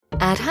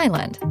At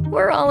Highland,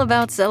 we're all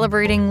about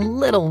celebrating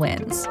little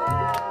wins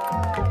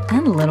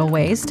and little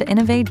ways to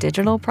innovate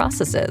digital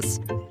processes.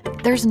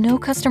 There's no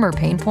customer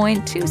pain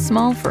point too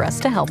small for us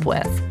to help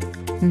with.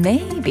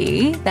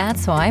 Maybe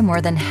that's why more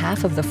than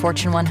half of the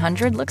Fortune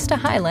 100 looks to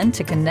Highland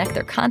to connect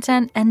their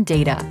content and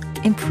data,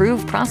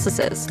 improve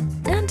processes,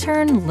 and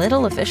turn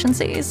little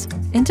efficiencies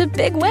into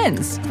big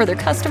wins for their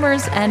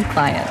customers and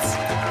clients.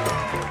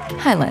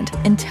 Highland,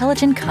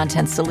 intelligent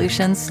content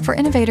solutions for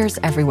innovators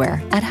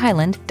everywhere at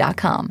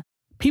highland.com.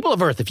 People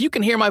of Earth, if you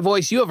can hear my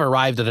voice, you have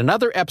arrived at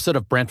another episode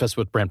of Brentfest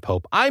with Brent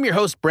Pope. I'm your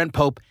host, Brent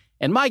Pope,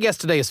 and my guest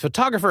today is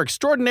photographer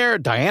extraordinaire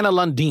Diana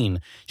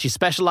Lundeen. She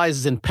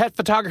specializes in pet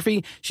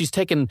photography. She's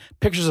taken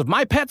pictures of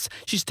my pets.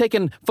 She's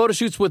taken photo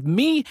shoots with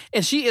me,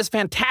 and she is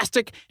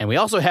fantastic. And we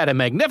also had a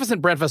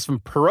magnificent Brentfest from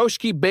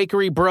Piroshki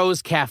Bakery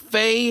Bros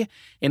Cafe,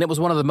 and it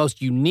was one of the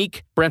most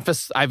unique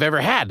Brentfests I've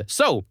ever had.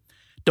 So,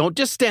 don't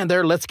just stand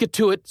there. Let's get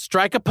to it.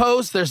 Strike a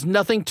pose. There's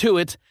nothing to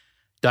it.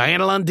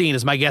 Diana Lundeen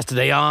is my guest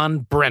today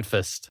on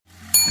Brentfest.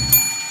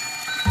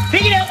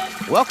 Pick it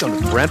up! Welcome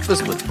to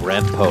Brentfest with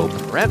Brent Pope.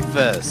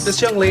 Brentfest. This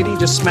young lady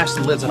just smashed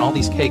the lids on all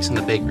these cakes in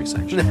the bakery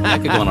section.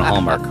 That could go on a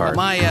Hallmark card.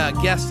 My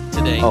guest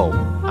today. Oh,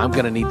 I'm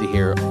going to need to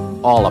hear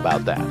all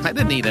about that. I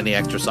didn't need any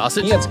extra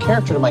sausage. He adds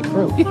character to my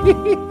crew.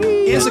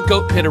 Is a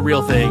goat pit a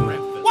real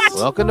thing? What?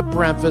 Welcome to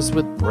Brentfest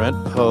with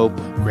Brent Pope.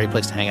 Great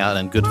place to hang out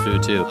and good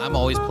food, too. I'm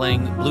always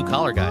playing blue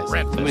collar guys.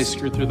 Somebody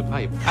screwed through the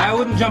pipe. I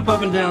wouldn't jump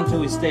up and down until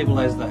we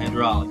stabilize the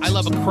hydraulics. I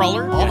love a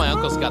cruller. All my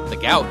uncles got the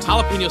gout.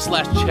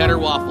 Jalapeno/cheddar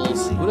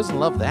waffles. Who doesn't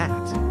love that?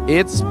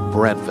 It's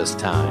Brentfest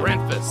time.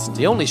 Brentfest.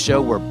 The only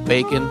show where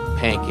bacon,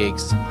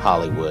 pancakes,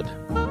 Hollywood.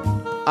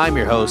 I'm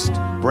your host,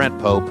 Brent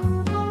Pope.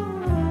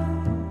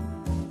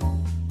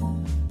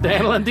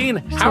 Diana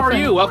Lundeen, how are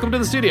you? Welcome to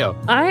the studio.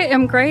 I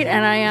am great,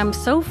 and I am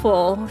so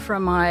full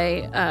from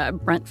my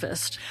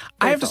Brentfest.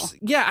 I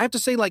have to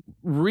say, like,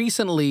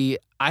 recently,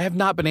 I have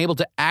not been able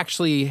to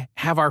actually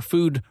have our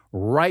food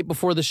right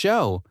before the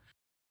show.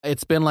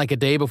 It's been like a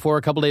day before,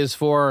 a couple days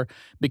before,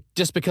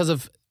 just because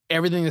of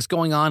everything that's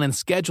going on and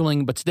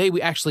scheduling. But today, we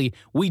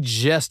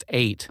just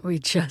ate. We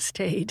just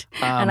ate,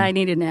 and I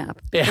need a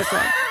nap. Yeah.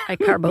 Because I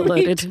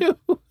carbo-loaded. Me too.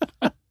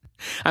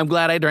 I'm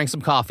glad I drank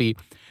some coffee.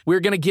 We're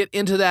going to get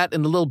into that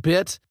in a little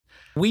bit.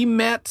 We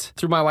met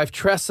through my wife,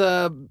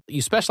 Tressa.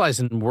 You specialize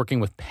in working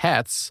with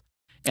pets.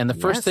 And the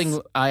first thing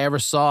I ever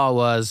saw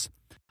was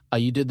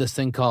you did this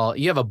thing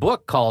you have a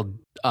book called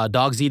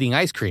Dogs Eating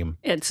Ice Cream.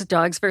 It's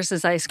Dogs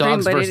versus Ice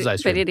Cream.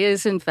 But it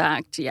is, in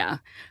fact,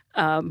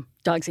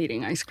 Dogs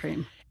Eating Ice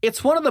Cream.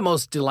 It's one of the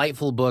most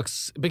delightful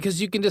books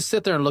because you can just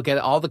sit there and look at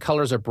it. All the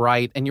colors are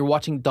bright, and you're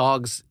watching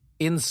dogs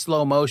in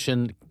slow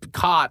motion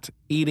caught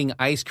eating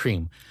ice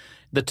cream.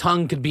 The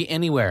tongue could be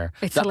anywhere.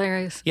 It's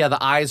hilarious. Yeah,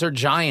 the eyes are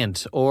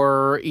giant,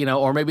 or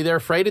maybe they're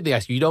afraid of the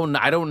ice cream.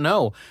 I don't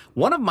know.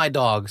 One of my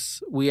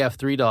dogs, we have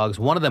 3 dogs.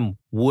 One of them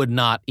would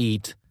not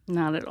eat.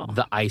 Not at all.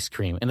 The ice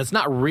cream, and it's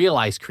not real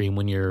ice cream.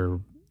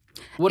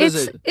 What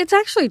is it? It's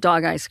actually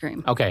dog ice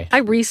cream. Okay. I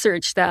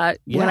researched that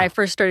when I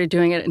first started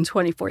doing it in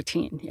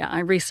 2014. Yeah, I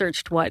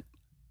researched what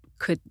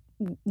could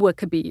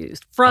be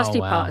used.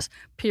 Frosty Paws,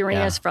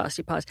 Purina's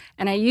Frosty Paws,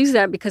 and I use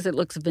that because it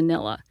looks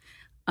vanilla.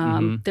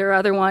 There are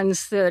other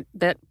ones that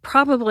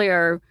probably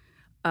are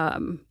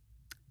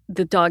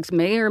the dogs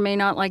may or may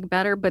not like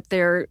better, but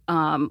they're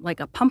like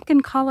a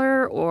pumpkin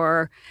color,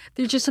 or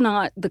they're just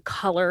not the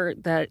color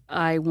that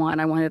I want.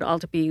 I want it all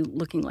to be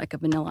looking like a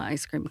vanilla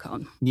ice cream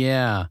cone.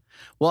 Yeah.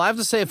 Well, I have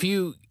to say, if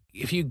you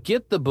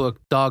get the book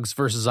Dogs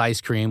versus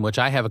Ice Cream, which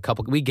I have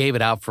we gave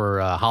it out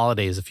for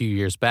holidays a few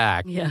years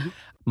back. Yeah.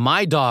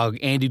 My dog,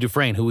 Andy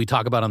Dufresne, who we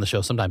talk about on the show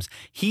sometimes,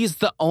 he's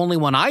the only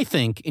one, I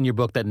think, in your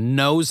book that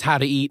knows how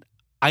to eat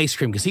ice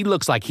cream, because he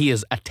looks like he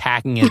is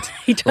attacking it.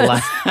 He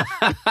does.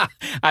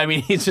 I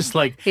mean, he's just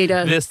like, he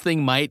does. This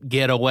thing might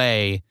get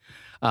away.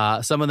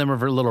 Some of them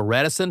are a little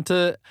reticent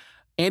to.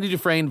 Andy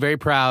Dufresne, very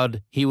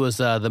proud. He was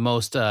the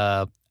most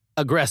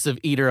aggressive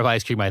eater of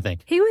ice cream, I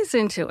think. He was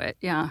into it.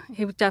 Yeah,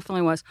 he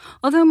definitely was.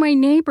 Although my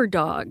neighbor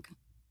dog,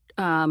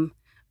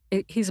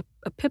 he's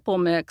a pit bull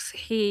mix.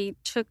 He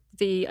took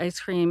the ice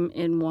cream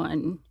in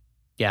one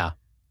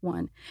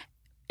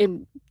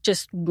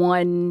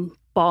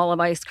ball of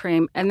ice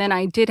cream. And then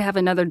I did have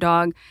another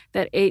dog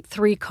that ate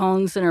 3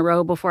 cones in a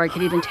row before I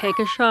could even take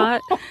a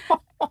shot.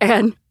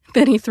 And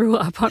then he threw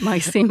up on my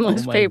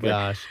seamless paper. Oh, my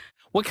gosh.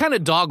 What kind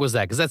of dog was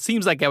that? Because that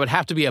seems like that would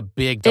have to be a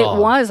big dog.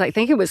 It was. I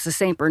think it was the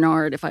St.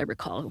 Bernard, if I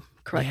recall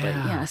correctly.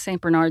 Yeah,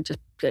 St. Bernard just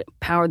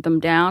powered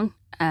them down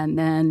and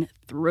then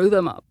threw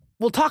them up.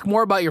 We'll talk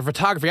more about your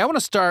photography. I want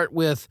to start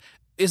with,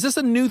 is this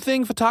a new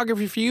thing,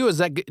 photography, for you?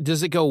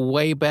 Does it go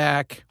way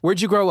back? Where'd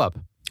you grow up?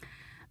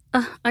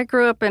 I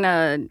grew up in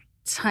a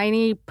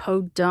tiny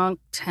podunk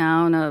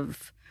town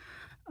of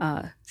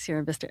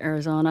Sierra Vista,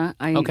 Arizona.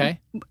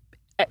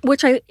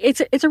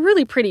 It's a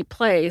really pretty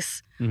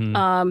place.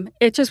 Mm-hmm.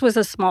 It just was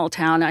a small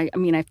town. I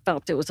mean, I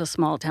felt it was a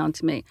small town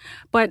to me.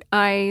 But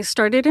I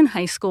started in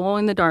high school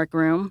in the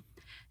darkroom,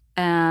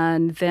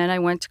 and then I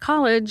went to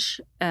college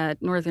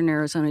at Northern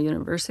Arizona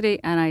University,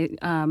 and I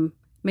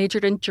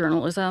majored in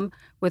journalism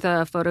with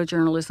a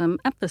photojournalism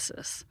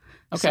emphasis.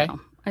 Okay. So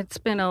it's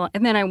been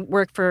and then I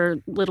worked for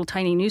little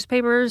tiny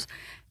newspapers,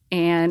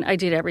 and I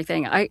did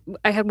everything. I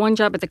had one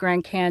job at the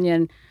Grand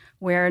Canyon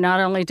where not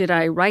only did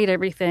I write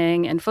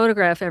everything and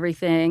photograph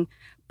everything,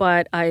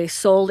 but I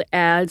sold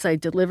ads, I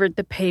delivered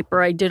the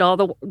paper, I did all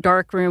the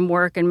darkroom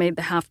work and made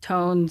the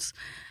halftones.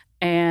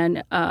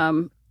 And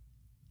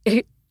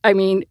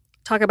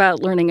talk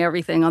about learning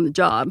everything on the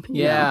job.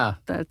 Yeah.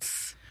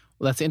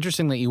 Well, that's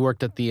interesting that you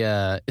worked at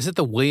the, is it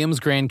the Williams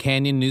Grand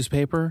Canyon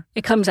newspaper?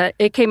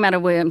 It came out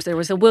of Williams. There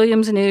was a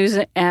Williams News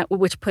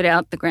which put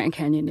out the Grand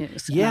Canyon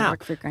News. Yeah. I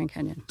worked for Grand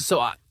Canyon.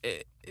 So,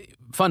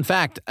 fun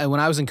fact, when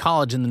I was in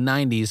college in the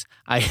 90s,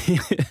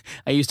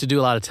 I used to do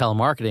a lot of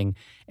telemarketing,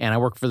 and I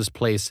worked for this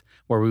place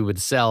where we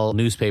would sell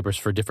newspapers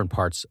for different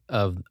parts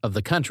of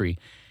the country.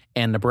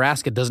 And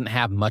Nebraska doesn't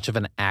have much of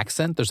an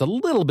accent. There's a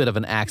little bit of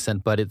an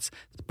accent, but it's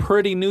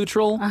pretty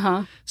neutral.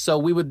 Uh-huh. So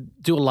we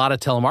would do a lot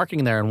of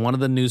telemarketing there. And one of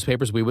the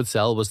newspapers we would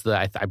sell was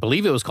I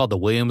believe it was called the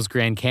Williams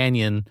Grand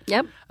Canyon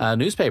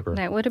newspaper.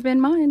 That would have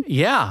been mine.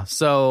 Yeah.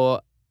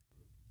 So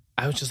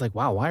I was just like,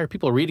 wow, why are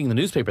people reading the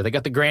newspaper? They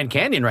got the Grand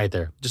Canyon right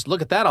there. Just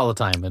look at that all the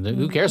time. And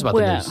who cares about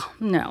the news?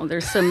 No,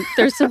 there's some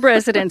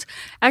residents.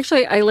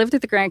 Actually, I lived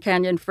at the Grand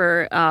Canyon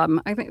for,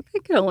 I think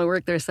I only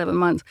worked there 7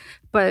 months.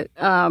 But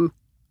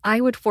I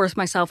would force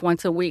myself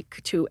once a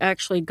week to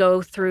actually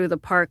go through the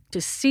park to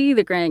see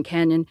the Grand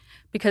Canyon,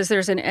 because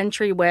there's an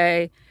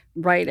entryway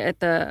right at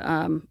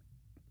the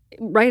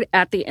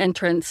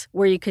entrance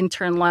where you can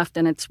turn left,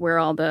 and it's where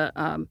all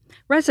the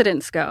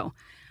residents go.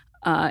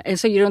 And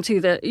so you don't see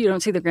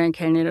the Grand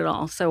Canyon at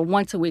all. So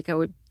once a week, I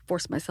would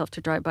force myself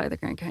to drive by the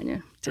Grand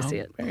Canyon to see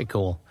it. Very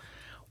cool.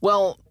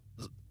 Well,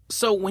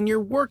 so when you're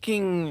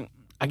working,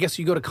 I guess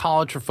you go to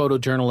college for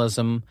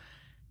photojournalism.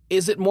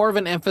 Is it more of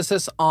an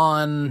emphasis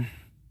on?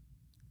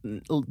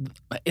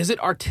 Is it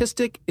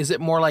artistic? Is it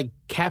more like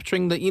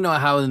capturing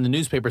how in the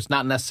newspaper it's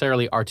not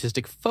necessarily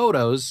artistic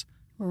photos?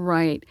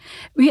 Right.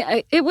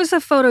 It was a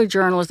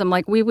photojournalism.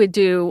 Like we would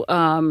do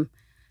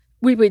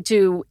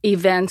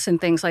events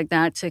and things like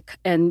that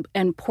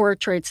and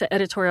portraits,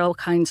 editorial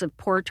kinds of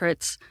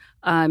portraits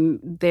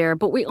there.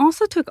 But we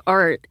also took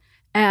art.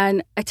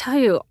 And I tell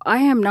you, I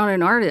am not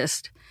an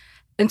artist.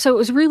 And so it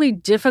was really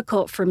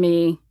difficult for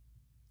me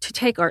to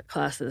take art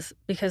classes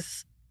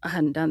because I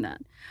hadn't done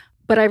that.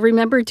 But I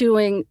remember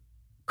doing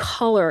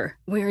color.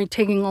 We were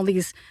taking all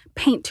these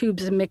paint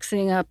tubes and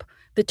mixing up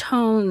the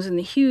tones and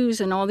the hues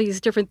and all these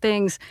different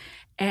things.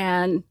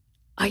 And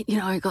I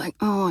go like,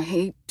 oh, I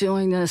hate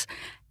doing this.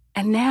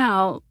 And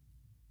now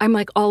I'm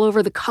like all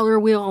over the color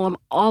wheel. I'm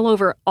all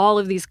over all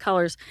of these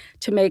colors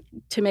to make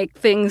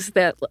things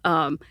that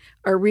are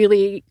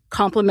really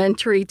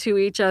complementary to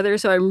each other.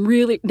 So I'm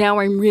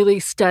really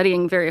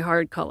studying very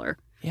hard color.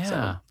 Yeah.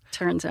 So,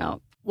 turns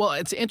out. Well,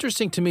 it's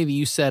interesting to me that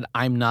you said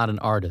I'm not an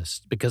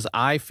artist, because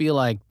I feel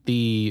like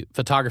the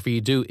photography you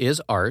do is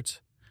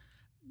art.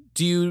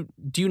 Do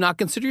you not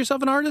consider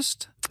yourself an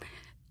artist?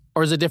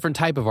 Or is it a different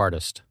type of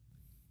artist?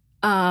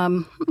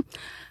 I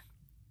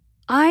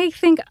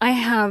think I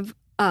have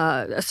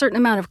a certain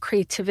amount of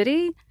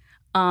creativity.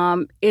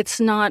 It's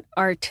not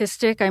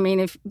artistic. I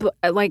mean,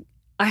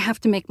 I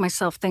have to make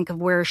myself think of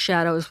where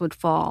shadows would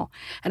fall.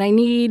 And I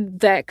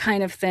need that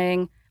kind of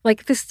thing.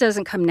 Like, this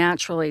doesn't come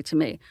naturally to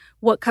me.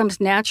 What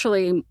comes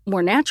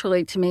more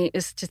naturally to me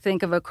is to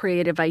think of a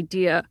creative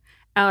idea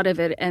out of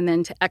it and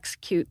then to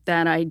execute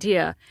that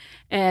idea.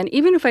 And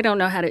even if I don't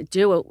know how to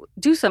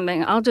do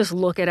something, I'll just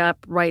look it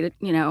up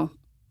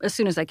as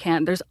soon as I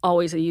can. There's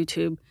always a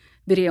YouTube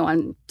video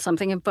on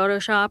something in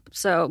Photoshop.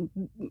 So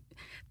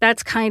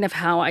that's kind of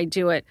how I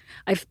do it.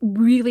 I've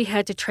really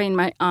had to train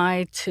my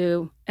eye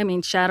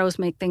shadows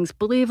make things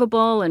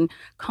believable, and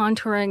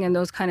contouring and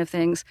those kind of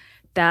things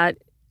that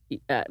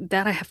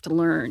I have to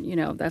learn.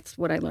 That's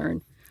what I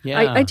learn.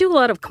 Yeah. I do a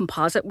lot of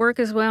composite work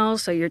as well.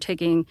 So you're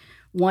taking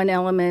one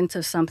element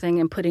of something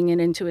and putting it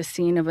into a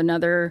scene of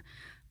another,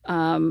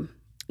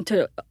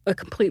 to a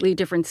completely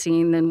different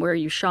scene than where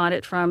you shot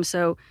it from.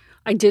 So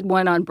I did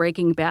one on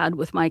Breaking Bad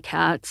with my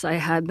cats. I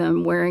had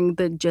them wearing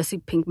the Jesse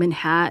Pinkman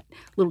hat,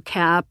 little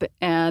cap,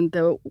 and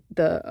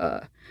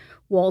the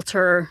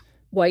Walter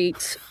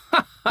White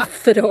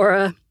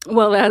fedora.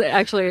 Well, that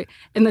actually,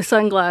 and the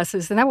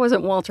sunglasses. And that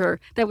wasn't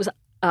Walter. That was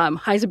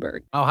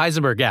Heisenberg. Oh,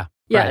 Heisenberg, yeah.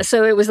 Yeah, right.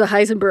 So it was the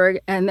Heisenberg,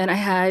 and then I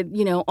had,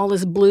 all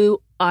this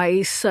blue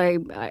ice.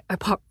 I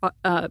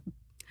bought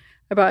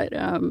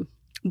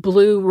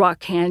blue rock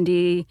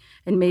candy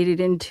and made it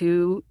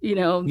into,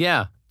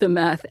 the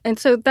meth. And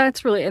so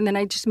that's really, and then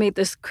I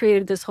just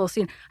created this whole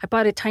scene. I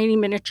bought a tiny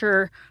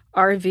miniature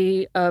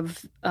RV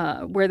of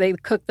where they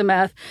cook the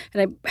meth,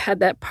 and I had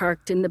that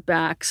parked in the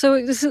back. So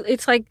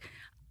it's like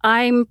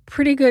I'm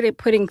pretty good at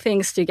putting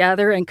things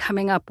together and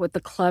coming up with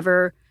the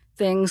clever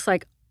things.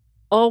 Like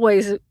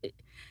always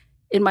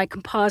in my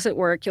composite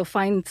work, you'll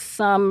find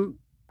some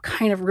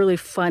kind of really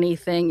funny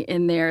thing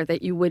in there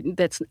that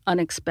that's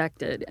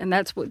unexpected. And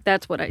that's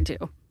what I do.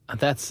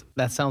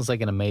 That sounds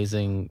like an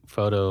amazing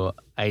photo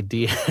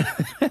idea,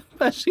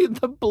 especially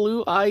the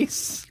blue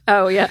ice.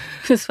 Oh, yeah.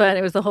 It was fun.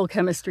 It was the whole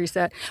chemistry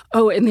set.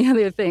 Oh, and the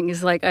other thing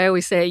is, like I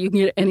always say, you can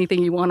get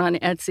anything you want on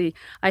Etsy.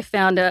 I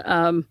found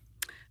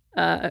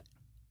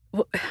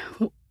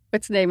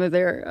what's the name of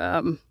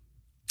their,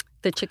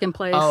 the chicken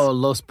place? Oh,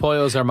 Los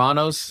Pollos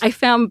Hermanos. I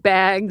found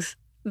bags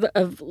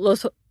of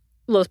Los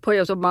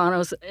Pollos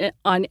Hermanos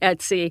on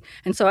Etsy.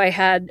 And so I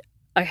had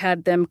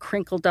them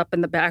crinkled up in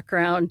the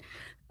background.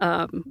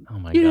 Oh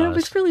my gosh! It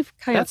was really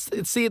kind of.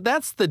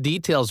 That's the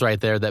details right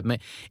there.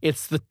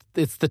 It's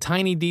the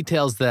tiny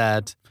details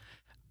that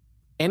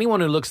anyone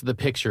who looks at the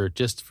picture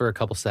just for a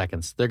couple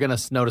seconds, they're going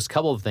to notice a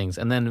couple of things,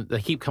 and then they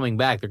keep coming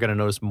back. They're going to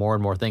notice more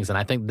and more things, and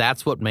I think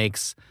that's what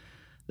makes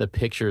the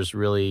pictures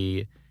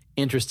really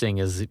interesting.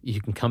 Is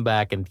you can come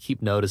back and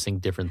keep noticing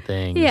different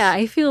things. Yeah,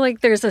 I feel like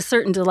there's a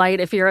certain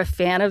delight if you're a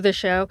fan of the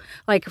show.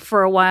 Like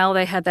for a while,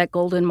 they had that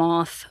golden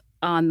moth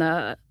on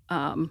the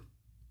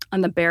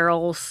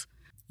barrels.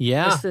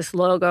 Yeah. Just this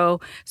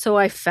logo. So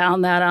I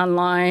found that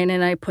online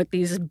and I put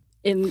these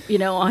in,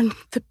 on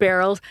the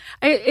barrels.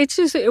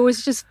 It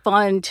was just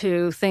fun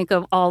to think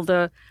of all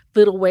the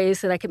little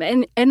ways that I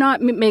can, and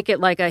not make it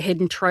like a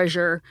hidden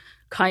treasure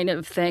kind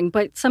of thing,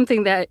 but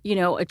something that,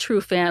 a true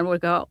fan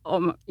would go,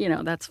 oh,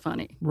 that's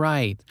funny.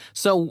 Right.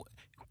 So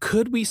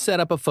could we set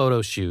up a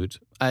photo shoot?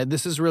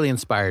 This has really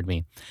inspired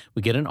me.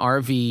 We get an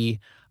RV.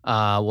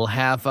 We'll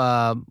have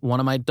one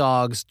of my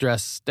dogs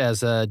dressed as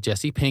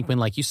Jesse Pinkman,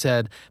 like you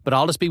said, but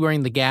I'll just be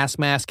wearing the gas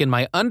mask and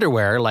my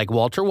underwear like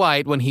Walter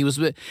White when he was,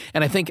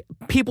 and I think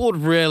people would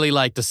really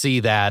like to see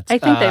that. I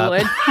think they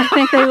would. I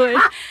think they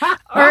would.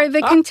 Or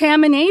the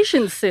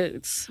contamination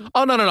suits.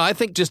 Oh, no. I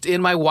think just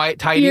in my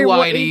tidy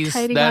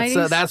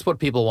whities, that's what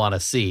people want to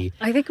see.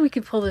 I think we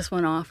could pull this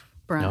one off,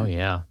 Brian. Oh,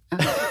 yeah.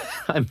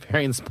 I'm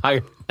very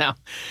inspired now.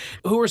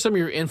 Who are some of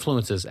your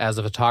influences as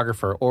a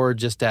photographer or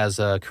just as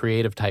a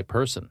creative type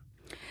person?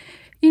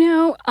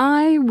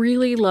 I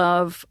really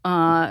love,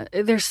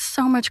 there's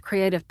so much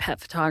creative pet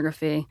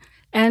photography.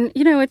 And,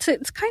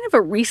 it's kind of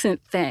a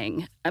recent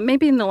thing,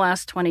 maybe in the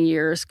last 20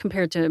 years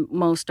compared to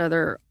most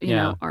other,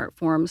 art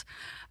forms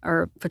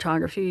or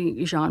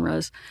photography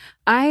genres.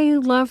 I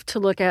love to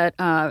look at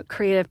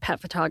creative pet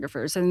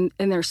photographers, and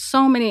there's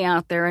so many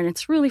out there, and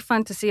it's really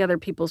fun to see other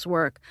people's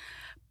work.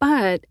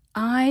 But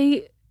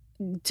I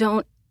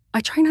try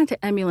not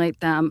to emulate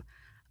them.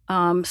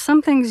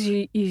 Some things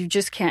you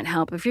just can't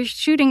help. If you're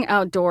shooting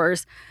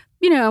outdoors,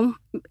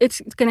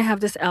 it's going to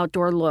have this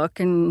outdoor look,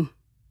 and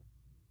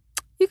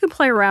you can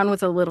play around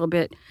with a little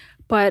bit.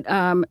 But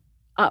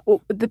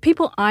the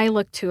people I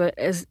look to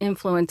as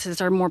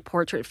influences are more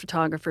portrait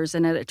photographers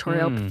and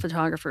editorial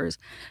photographers,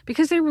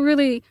 because they're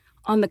really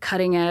on the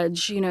cutting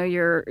edge.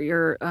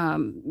 There's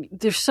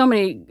so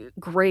many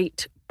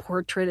great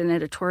portrait and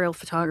editorial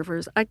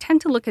photographers. I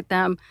tend to look at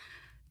them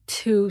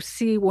to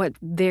see what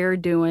they're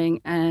doing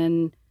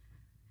and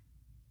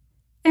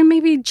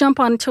maybe jump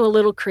onto a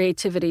little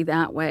creativity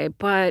that way.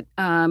 But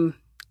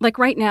like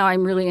right now,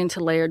 I'm really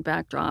into layered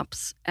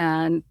backdrops,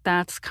 and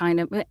that's kind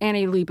of,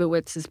 Annie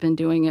Leibovitz has been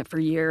doing it for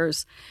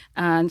years,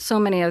 and so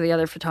many of the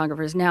other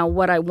photographers. Now,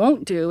 what I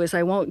won't do is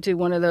I won't do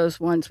one of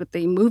those ones with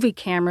the movie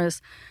cameras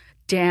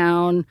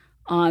down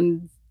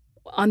on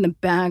the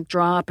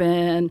backdrop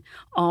and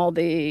all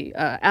the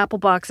Apple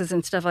boxes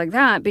and stuff like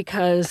that,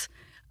 because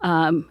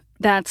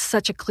that's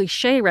such a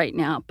cliche right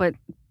now. But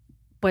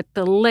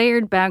the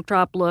layered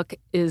backdrop look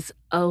is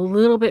a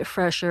little bit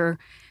fresher,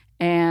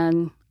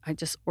 and I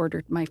just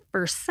ordered my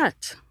first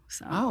set.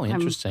 So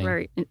interesting.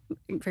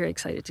 I'm very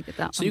excited to get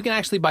that one. So you can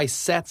actually buy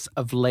sets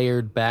of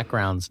layered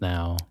backgrounds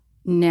now.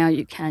 Now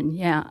you can,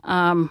 yeah.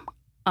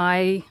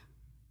 I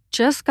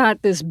just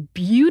got this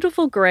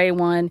beautiful gray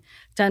one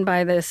done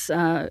by this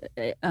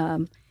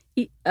Ethan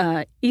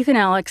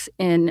Alex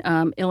in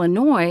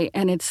Illinois,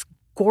 and it's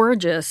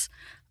gorgeous.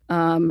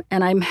 And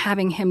I'm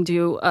having him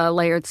do a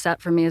layered set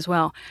for me as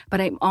well.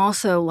 But I'm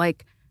also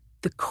like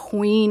the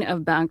queen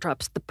of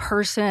backdrops, the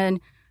person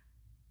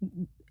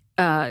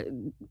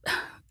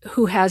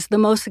who has the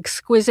most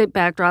exquisite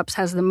backdrops,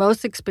 has the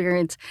most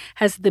experience,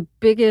 has the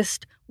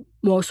biggest,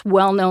 most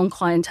well-known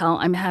clientele.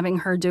 I'm having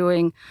her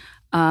doing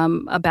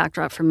a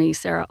backdrop for me,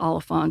 Sarah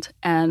Oliphant,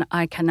 and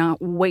I cannot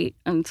wait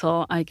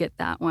until I get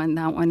that one.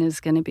 That one is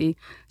going to be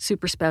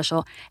super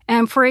special.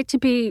 And for it to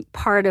be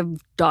part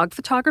of dog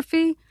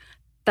photography,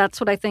 that's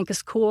what I think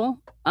is cool.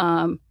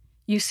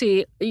 You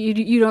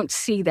don't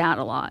see that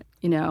a lot,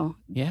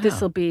 Yeah.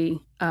 This will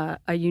be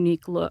a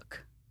unique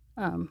look.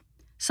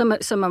 Some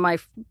of my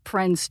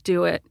friends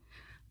do it,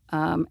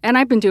 and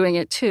I've been doing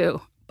it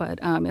too. But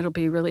it'll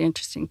be really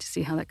interesting to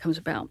see how that comes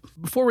about.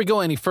 Before we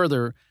go any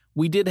further,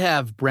 we did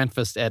have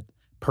breakfast at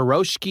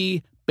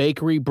Piroshki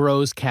Bakery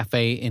Bros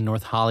Cafe in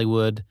North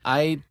Hollywood.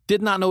 I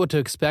did not know what to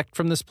expect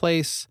from this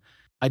place.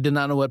 I did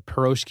not know what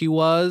piroshki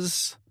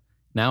was.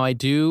 Now I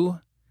do.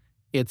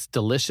 It's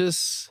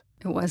delicious.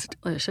 It was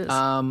delicious.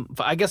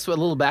 I guess a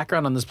little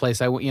background on this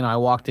place. I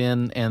walked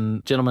in, and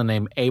a gentleman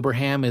named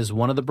Abraham is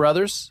one of the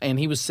brothers, and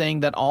he was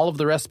saying that all of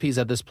the recipes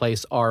at this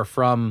place are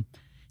from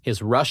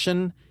his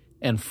Russian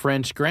and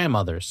French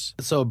grandmothers.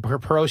 So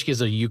pierogi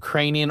is a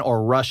Ukrainian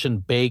or Russian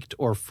baked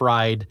or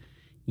fried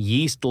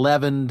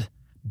yeast-leavened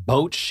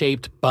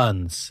boat-shaped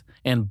buns.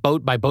 And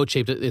by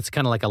boat-shaped, it's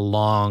kind of like a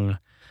long,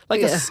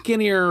 like a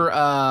skinnier...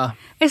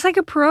 it's like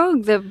a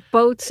pirogue, the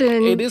boats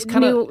in it is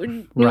kind of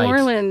New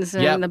Orleans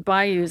and the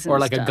bayous and or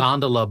like stuff. a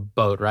gondola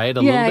boat, right?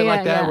 A little bit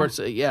like that. Yeah. Where it's,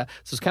 so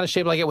it's kind of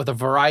shaped like it with a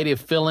variety of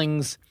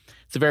fillings.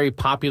 It's a very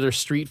popular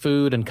street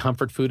food and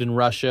comfort food in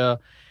Russia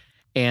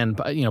and,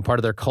 part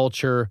of their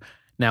culture.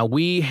 Now,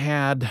 we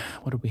had,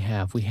 what did we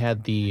have? We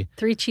had the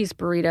 3-cheese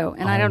burrito,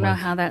 and I don't know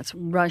how that's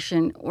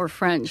Russian or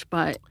French,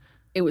 but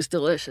it was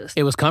delicious.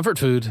 It was comfort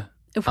food.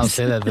 I'll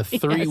say that.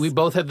 Yes. We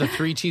both had the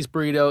 3-cheese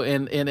burrito,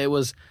 and it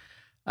was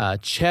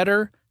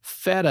cheddar,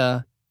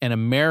 feta, and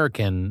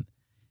American.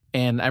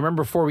 And I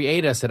remember before we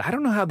ate it, I said, I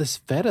don't know how this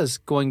feta is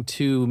going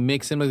to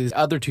mix in with these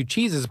other 2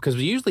 cheeses, because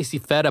we usually see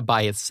feta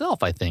by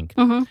itself, I think.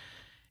 Mm-hmm.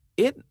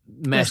 It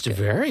meshed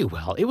very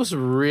well. It was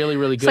really,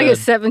 really good.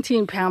 It's like a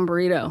 17-pound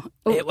burrito.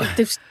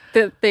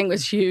 The thing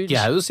was huge.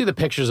 Yeah, we'll see the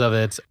pictures of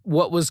it.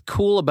 What was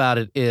cool about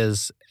it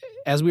is,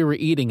 as we were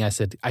eating, I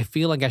said, I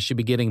feel like I should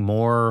be getting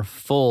more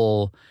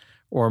full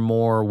or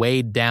more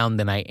weighed down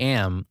than I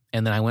am.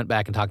 And then I went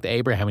back and talked to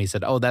Abraham, and he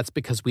said, that's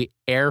because we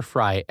air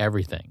fry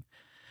everything.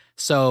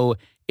 So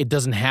it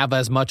doesn't have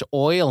as much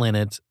oil in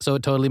it, so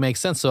it totally makes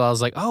sense. So I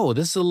was like,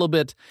 this is a little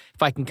bit,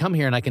 if I can come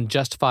here and I can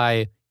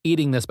justify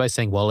eating this by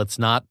saying, well, it's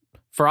not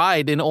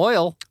fried in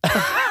oil.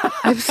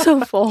 I'm so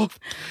full.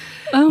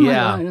 Oh my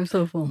God, I'm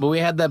so full. But we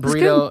had that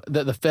burrito.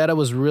 The feta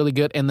was really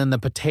good, and then the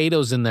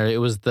potatoes in there. It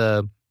was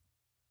the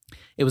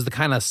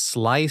kind of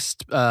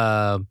sliced,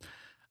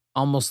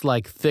 almost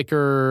like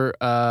thicker,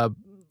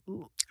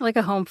 like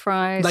a home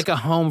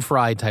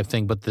fry, type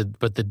thing, but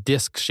the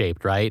disc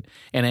shaped, right?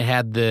 And it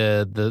had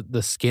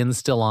the skin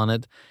still on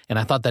it, and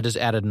I thought that just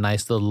added a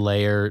nice little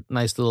layer,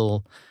 nice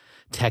little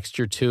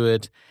texture to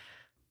it.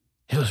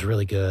 It was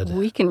really good.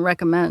 We can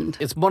recommend.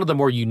 It's one of the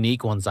more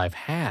unique ones I've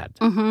had,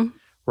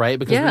 right?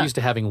 Because we're used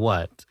to having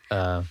what?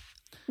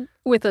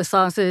 With a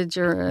sausage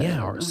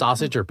or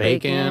sausage or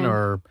bacon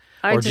or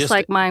I just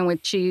like mine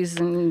with cheese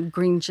and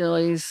green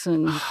chilies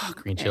and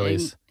green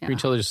chilies. Green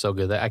chilies are so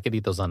good. I could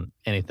eat those on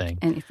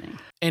anything.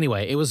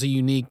 Anyway, it was a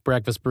unique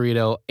breakfast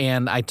burrito,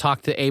 and I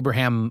talked to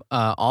Abraham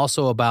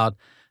also about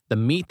the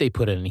meat they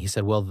put in. And he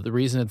said, well, the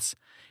reason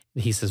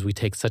he says we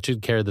take such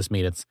good care of this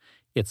meat.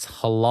 It's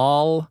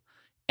halal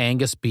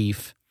Angus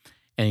beef,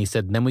 and he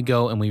said, and then we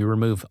go and we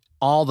remove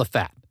all the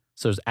fat.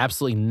 So there's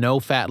absolutely no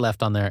fat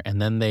left on there, and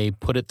then they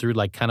put it through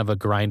like kind of a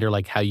grinder,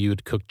 like how you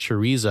would cook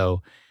chorizo.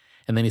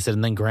 And then he said,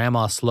 and then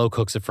Grandma slow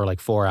cooks it for like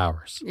 4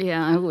 hours.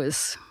 Yeah, it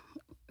was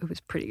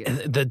pretty good.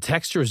 And the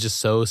texture was just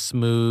so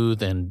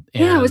smooth and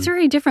it was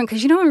very different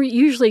because you don't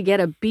usually get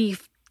a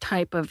beef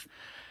type of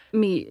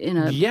meat in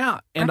a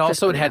and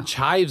also it had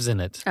chives in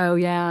it. Oh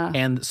yeah,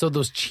 and so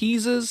those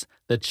cheeses,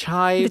 the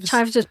chives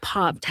just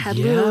popped.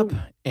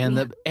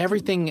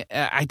 Everything.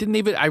 I didn't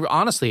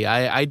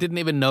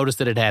even notice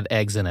that it had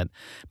eggs in it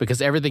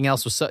because everything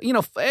else was so.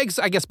 Eggs,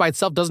 I guess by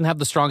itself doesn't have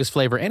the strongest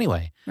flavor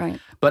anyway.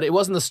 Right. But it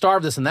wasn't the star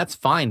of this, and that's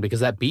fine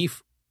because that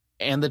beef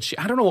and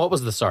I don't know what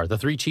was the star. The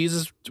 3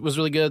 cheeses was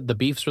really good. The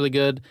beef's really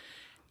good.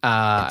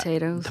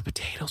 Potatoes. The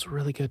potatoes were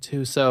really good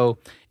too. So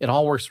it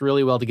all works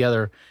really well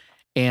together.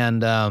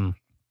 And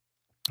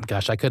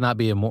gosh, I could not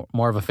be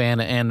more of a fan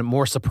and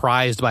more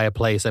surprised by a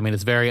place. I mean,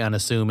 it's very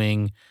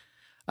unassuming.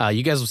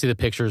 You guys will see the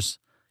pictures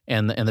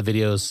and the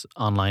videos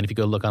online if you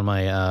go look on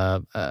my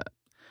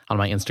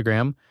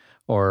Instagram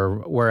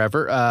or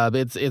wherever.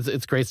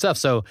 It's great stuff.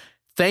 So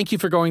thank you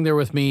for going there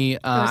with me.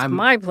 I'm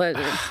my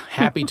pleasure.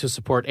 Happy to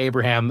support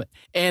Abraham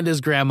and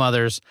his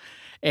grandmothers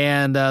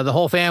and the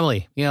whole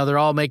family. They're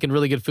all making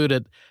really good food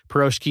at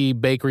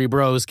Pierogi Bakery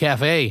Bros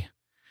Cafe.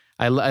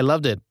 I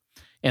loved it.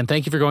 And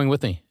thank you for going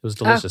with me. It was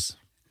delicious.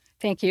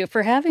 Thank you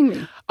for having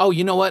me. Oh,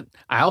 you know what?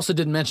 I also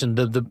didn't mention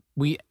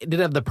we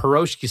did have the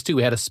pierogies too.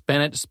 We had a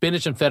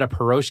spinach and feta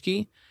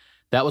pierogi.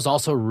 That was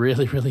also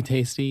really, really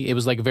tasty. It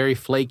was like very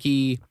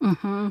flaky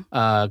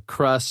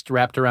crust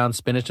wrapped around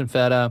spinach and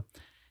feta.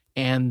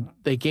 And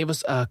they gave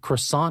us a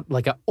croissant,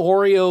 like an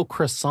Oreo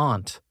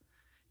croissant.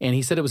 And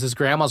he said it was his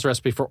grandma's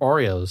recipe for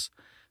Oreos.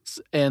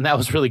 And that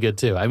was really good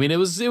too. I mean, it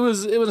was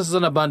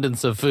an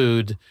abundance of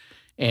food.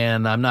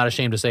 And I'm not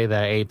ashamed to say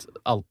that I ate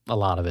a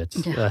lot of it.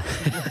 Yeah.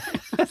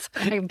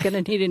 I'm going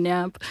to need a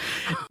nap.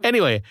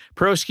 Anyway,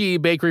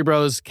 Pierogi Bakery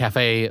Bros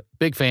Cafe,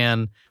 big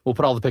fan. We'll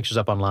put all the pictures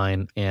up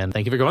online. And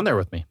thank you for going there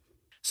with me.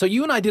 So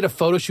you and I did a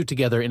photo shoot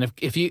together. And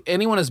if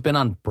anyone has been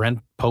on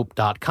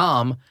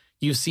BrentPope.com,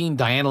 you've seen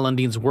Diana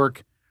Lundine's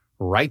work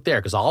right there.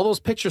 Because all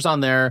those pictures on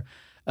there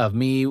of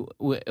me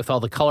with all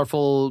the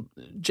colorful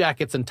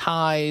jackets and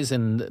ties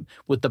and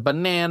with the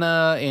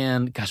banana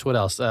and gosh, what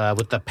else?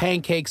 With the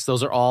pancakes,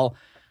 those are all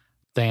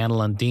Diana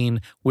Lundine.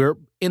 We're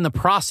in the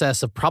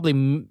process of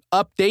probably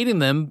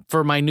updating them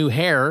for my new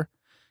hair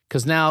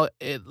because now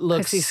it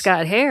looks... Because he's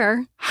got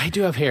hair. I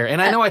do have hair.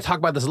 And I know I talk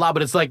about this a lot,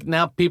 but it's like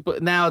now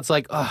it's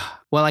like,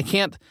 well, I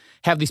can't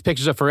have these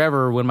pictures up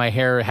forever when my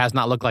hair has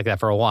not looked like that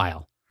for a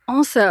while.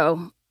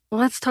 Also,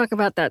 let's talk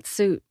about that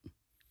suit.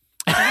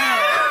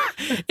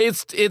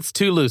 It's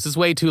too loose. It's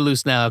way too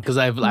loose now because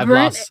I've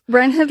lost.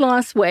 Brent had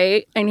lost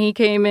weight, and he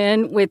came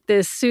in with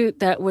this suit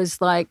that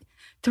was like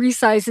 3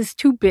 sizes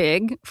too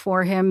big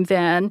for him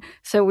then.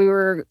 So we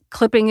were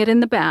clipping it in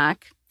the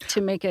back to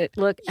make it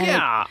look.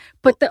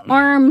 But the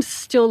arms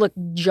still look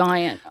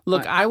giant.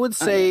 Look, I would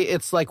say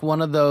it's like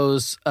one of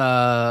those,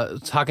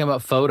 talking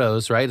about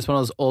photos, right? It's one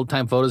of those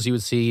old-time photos you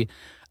would see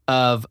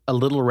of a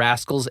Little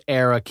Rascals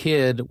era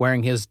kid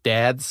wearing his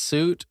dad's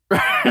suit.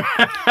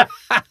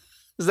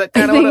 Is that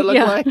kind of what it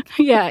looked like?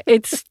 Yeah,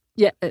 it's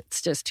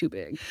just too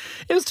big.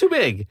 It was too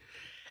big.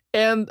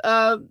 And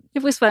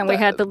it was fun. We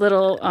had the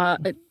little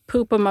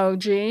poop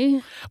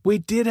emoji. We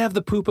did have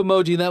the poop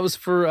emoji. That was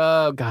for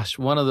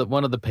one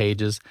of the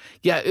pages.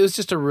 Yeah, it was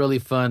just a really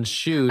fun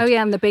shoot. Oh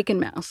yeah, and the bacon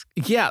mask.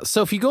 Yeah,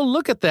 so if you go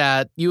look at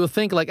that, you will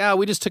think like,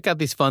 we just took out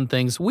these fun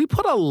things. We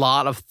put a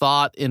lot of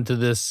thought into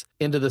this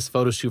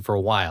photo shoot for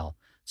a while.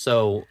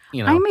 So,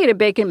 I made a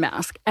bacon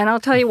mask, and I'll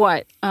tell you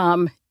what.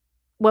 I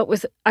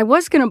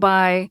was going to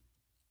buy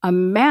a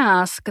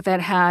mask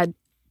that had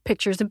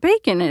pictures of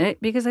bacon in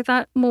it because I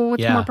thought, well,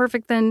 what's more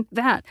perfect than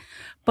that?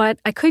 But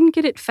I couldn't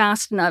get it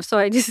fast enough, so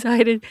I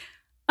decided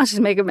I'll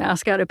just make a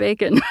mask out of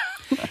bacon.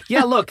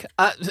 Yeah, look,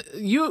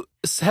 you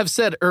have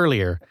said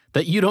earlier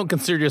that you don't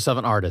consider yourself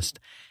an artist.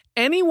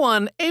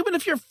 Anyone, even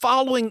if you're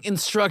following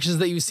instructions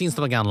that you've seen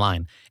something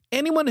online,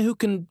 anyone who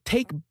can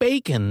take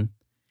bacon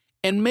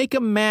and make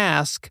a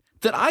mask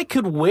that I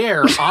could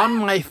wear on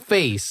my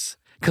face.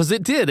 Because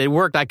it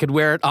worked. I could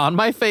wear it on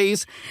my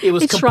face.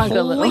 It shrunk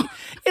a little.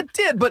 It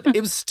did, but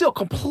it was still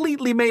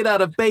completely made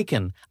out of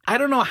bacon. I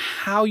don't know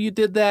how you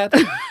did that.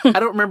 I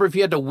don't remember if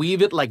you had to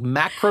weave it like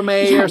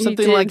macrame or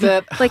something like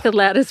that. Like a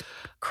lattice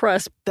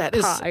crust pie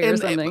or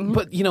something.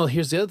 But,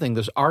 here's the other thing.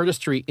 There's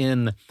artistry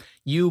in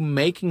you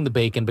making the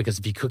bacon because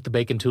if you cook the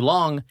bacon too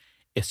long,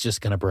 it's just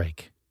going to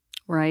break.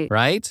 Right.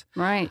 Right?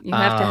 Right. You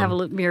have to have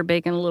your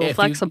bacon a little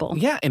flexible.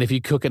 And if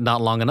you cook it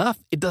not long enough,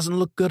 it doesn't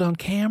look good on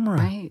camera.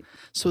 Right.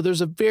 So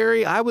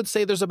I would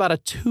say there's about a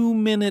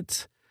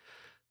 2-minute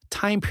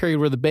time period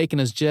where the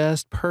bacon is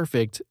just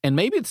perfect. And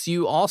maybe it's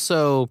you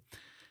also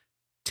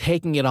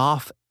taking it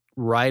off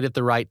right at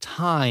the right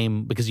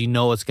time because you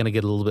know it's going to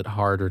get a little bit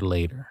harder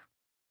later.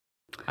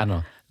 I don't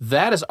know.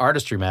 That is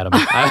artistry, madam.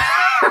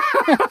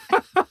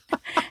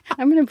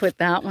 I'm going to put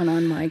that one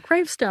on my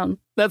gravestone.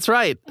 That's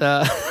right.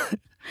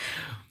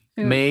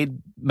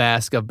 Made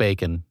mask of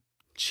bacon.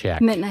 Check.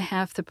 And then I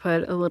have to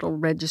put a little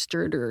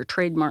registered or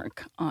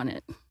trademark on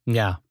it.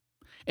 Yeah.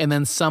 And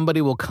then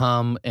somebody will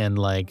come and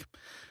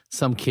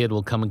some kid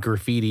will come and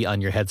graffiti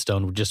on your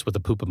headstone just with a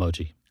poop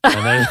emoji.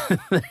 And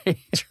then,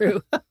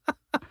 True.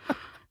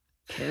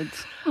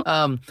 Kids.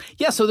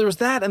 So there was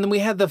that. And then we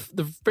had the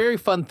very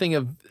fun thing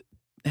of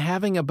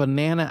having a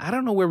banana. I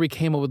don't know where we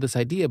came up with this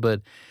idea,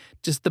 but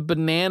just the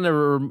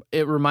banana,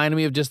 it reminded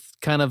me of just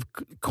kind of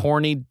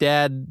corny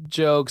dad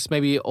jokes,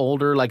 maybe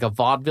older, like a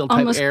vaudeville type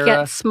Almost era.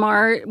 Get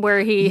Smart, where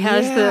he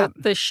has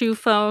the shoe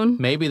phone.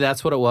 Maybe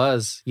that's what it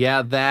was.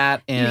 Yeah,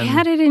 that. And you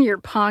had it in your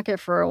pocket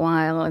for a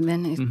while, and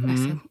then I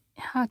said,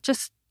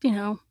 just,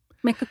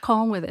 make a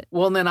call with it.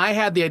 Well, and then I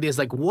had the idea,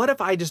 what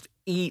if I just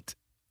eat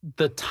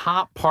the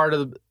top part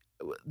of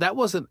that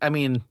wasn't,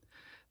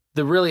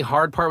 the really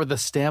hard part with the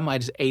stem, I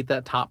just ate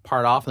that top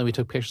part off, and then we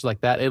took pictures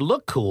like that. It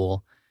looked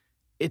cool.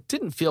 It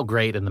didn't feel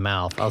great in the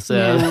mouth, I'll say.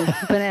 No,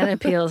 banana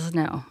peels,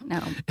 no.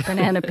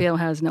 Banana peel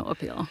has no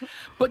appeal.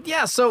 But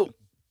yeah, so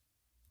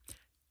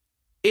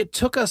it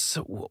took us,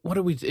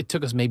 it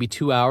took us maybe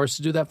 2 hours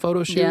to do that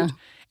photo shoot. Yeah.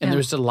 And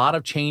there's a lot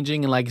of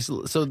changing. And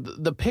so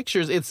the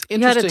pictures, it's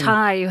interesting. You had a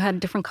tie. You had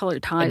different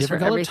colored ties for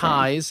everything.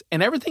 Ties.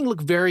 And everything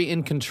looked very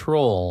in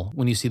control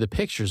when you see the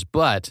pictures.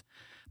 But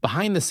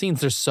behind the scenes,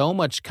 there's so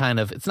much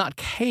it's not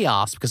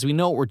chaos because we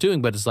know what we're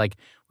doing, but it's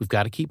we've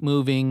got to keep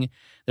moving.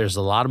 There's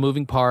a lot of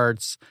moving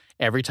parts.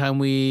 Every time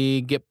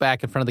we get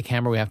back in front of the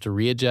camera, we have to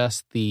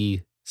readjust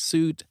the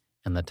suit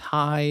and the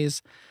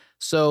ties.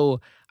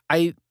 So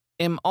I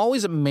am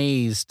always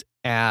amazed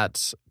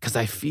because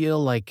I feel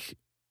like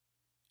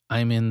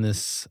I'm in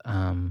this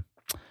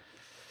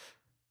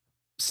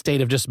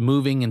state of just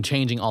moving and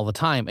changing all the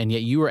time, and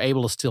yet you were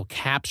able to still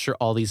capture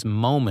all these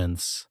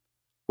moments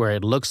where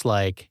it looks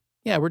like,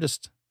 we're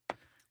just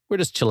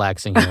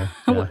chillaxing here.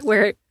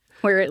 Yeah.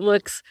 where it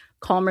looks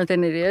calmer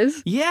than it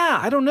is. Yeah,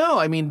 I don't know.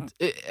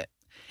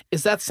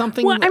 Is that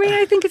something? Well,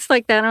 I think it's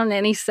like that on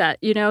any set.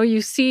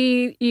 You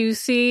see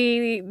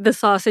the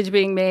sausage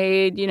being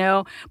made.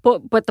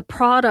 But the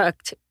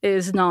product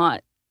is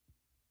not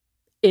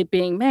it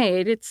being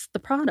made. It's the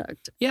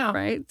product. Yeah.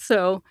 Right.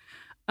 So,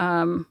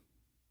 I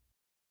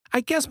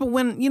guess. But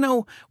when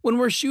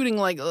we're shooting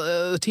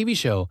a TV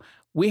show,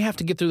 we have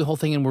to get through the whole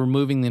thing and we're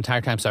moving the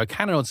entire time. So I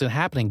kind of know what's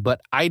happening, but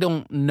I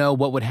don't know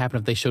what would happen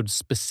if they showed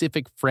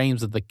specific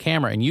frames of the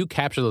camera and you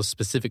capture those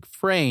specific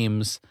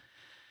frames.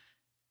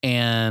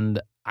 And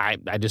I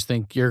just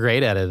think you're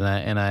great at it.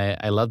 And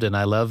I loved it. And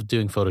I love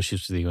doing photo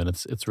shoots with you. And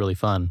it's really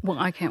fun. Well,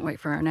 I can't wait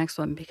for our next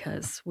one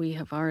because we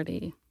have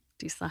already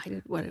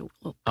decided what it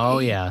will be. Oh,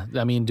 yeah.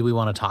 Do we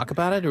want to talk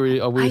about it? Or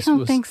I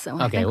don't think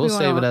so. Okay, we'll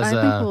save it as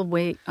I think we'll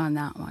wait on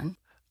that one.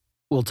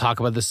 we'll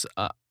talk about this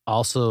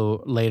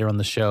also later on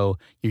the show.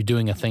 You're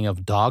doing a thing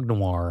of dog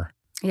noir.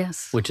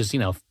 Yes. Which is,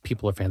 if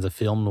people are fans of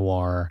film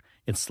noir,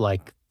 it's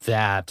like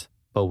that,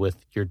 but with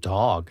your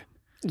dog.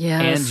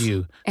 Yes. And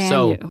you.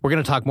 We're going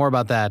to talk more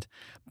about that.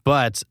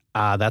 But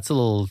that's a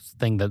little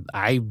thing that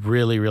I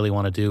really, really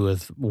want to do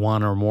with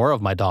one or more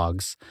of my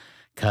dogs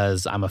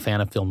because I'm a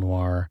fan of film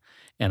noir.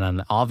 And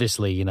then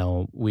obviously,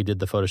 we did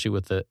the photo shoot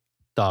with the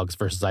dogs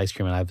versus ice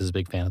cream, and I was a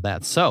big fan of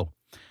that. So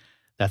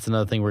that's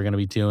another thing we're going to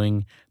be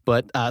doing.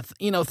 But,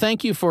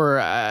 thank you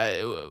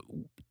for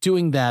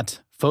doing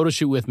that photo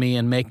shoot with me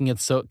and making it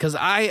so, because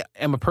I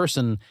am a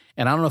person,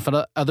 and I don't know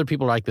if other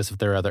people are like this, if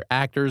there are other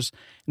actors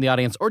in the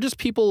audience or just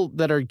people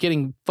that are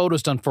getting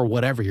photos done for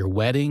whatever, your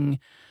wedding,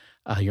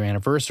 your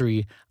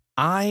anniversary.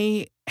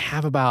 I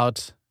have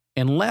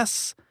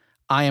unless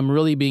I am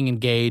really being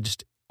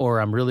engaged or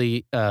I'm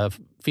really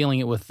feeling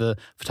it with the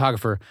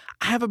photographer,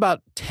 I have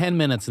about 10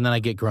 minutes and then I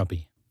get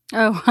grumpy.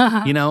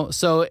 Oh.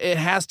 So it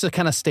has to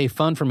kind of stay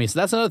fun for me. So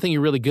that's another thing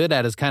you're really good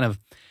at is kind of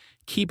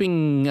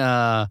keeping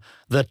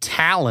the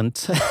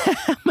talent.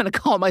 I'm going to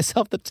call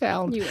myself the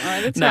talent. You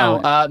are the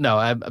talent. No,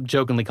 I'm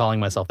jokingly calling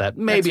myself that.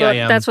 Maybe I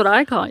am. That's what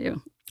I call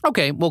you.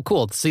 Okay, well,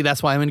 cool. See,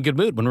 that's why I'm in a good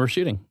mood when we're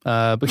shooting.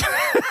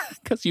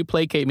 Because you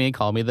placate me and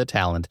call me the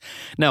talent.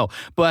 No,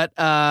 but...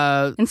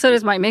 and so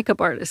does my makeup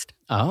artist.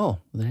 Oh,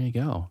 there you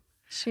go.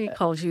 She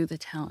calls you the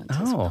talent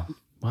as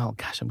well,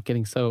 gosh, I'm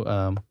getting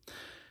so...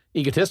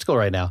 egotistical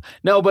right now.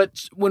 No,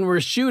 but when we're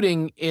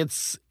shooting,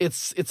 it's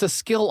a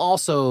skill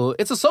also.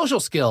 It's a social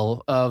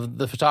skill of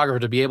the photographer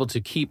to be able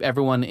to keep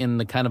everyone in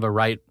the kind of a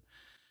right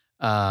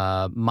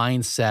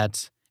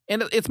mindset.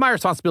 And it's my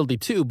responsibility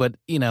too, but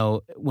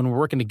when we're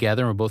working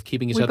together and we're both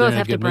keeping each other in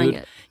a good mood.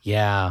 It.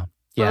 Yeah.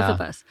 Both of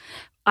us.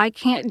 I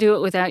can't do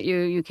it without you.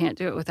 You can't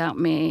do it without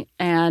me.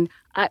 And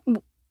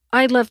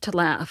I love to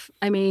laugh.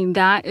 I mean,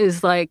 that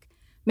is like,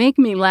 make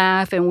me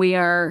laugh and we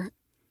are...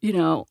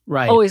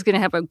 right. always going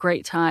to have a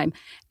great time.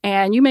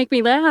 And you make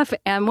me laugh.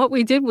 And what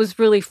we did was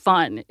really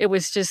fun. It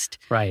was just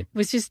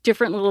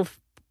different little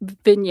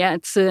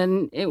vignettes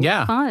and it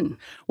was fun.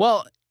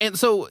 Well, and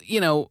so,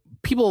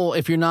 people,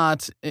 if you're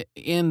not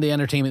in the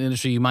entertainment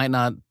industry, you might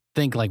not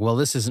think like, well,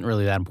 this isn't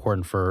really that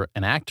important for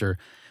an actor.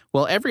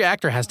 Well, every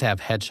actor has to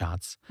have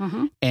headshots.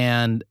 Mm-hmm.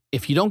 And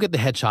if you don't get the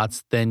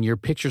headshots, then your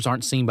pictures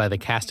aren't seen by the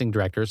casting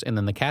directors. And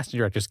then the casting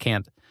directors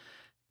can't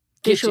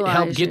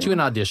help get you an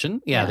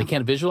audition. Yeah, they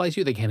can't visualize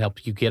you. They can't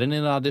help you get in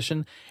an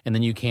audition. And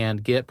then you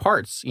can't get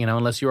parts,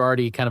 unless you're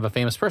already kind of a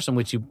famous person,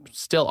 which you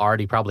still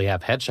already probably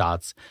have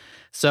headshots.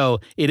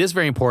 So it is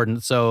very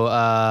important.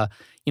 So,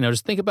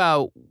 just think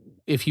about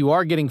if you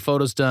are getting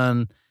photos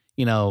done,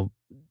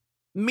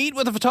 meet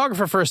with a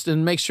photographer first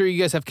and make sure you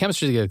guys have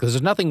chemistry together because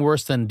there's nothing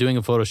worse than doing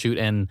a photo shoot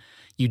and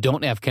you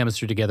don't have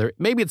chemistry together.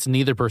 Maybe it's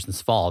neither person's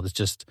fault. It's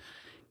just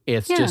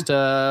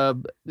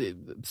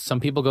some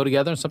people go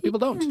together and some people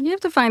don't. You have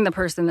to find the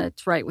person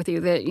that's right with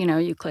you that,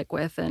 you click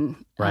with and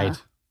right.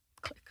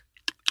 Click.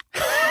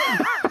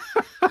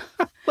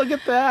 Look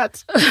at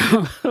that.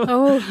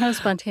 Oh, how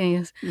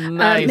spontaneous.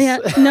 Nice.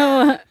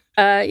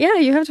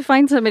 You have to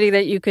find somebody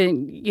that you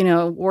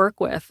can, work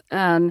with.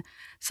 And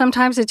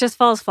sometimes it just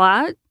falls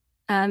flat.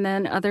 And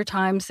then other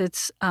times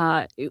it's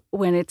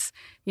when it's,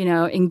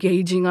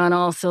 engaging on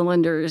all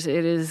cylinders,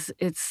 it's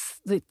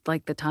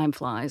like the time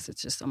flies.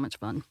 It's just so much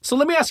fun. So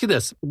let me ask you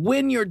this.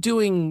 When you're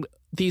doing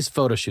these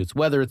photo shoots,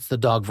 whether it's the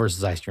dog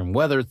versus ice cream,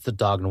 whether it's the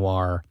dog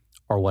noir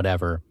or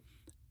whatever,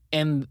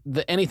 and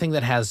anything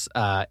that has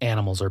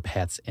animals or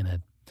pets in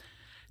it,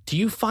 do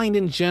you find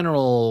in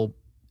general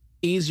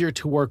easier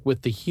to work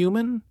with the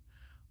human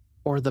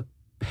or the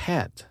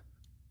pet?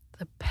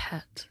 The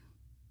pet.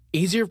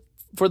 Easier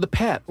for the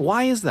pet.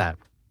 Why is that?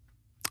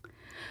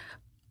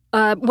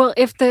 Well,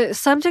 if the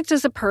subject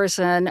is a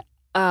person,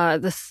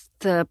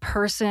 the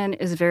person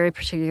is very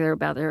particular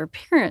about their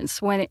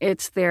appearance. When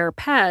it's their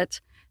pet,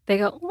 they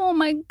go, "Oh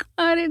my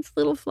God, it's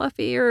little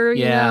Fluffy," or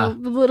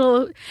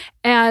little,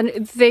 and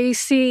they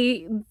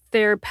see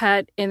their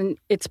pet in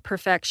its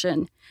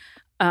perfection,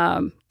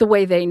 the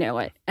way they know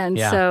it, and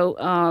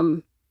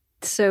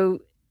so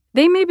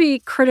they may be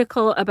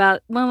critical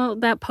about, well,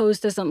 that pose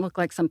doesn't look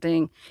like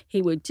something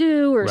he would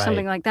do or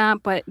something like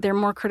that, but they're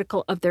more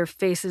critical of their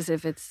faces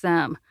if it's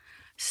them.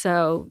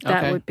 So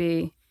that would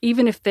be,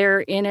 even if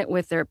they're in it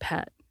with their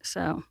pet.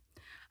 So,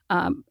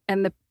 and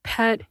the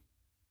pet,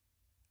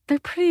 they're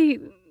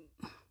pretty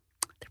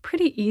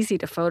easy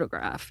to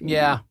photograph. You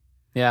know?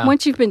 Yeah.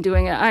 Once you've been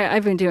doing it,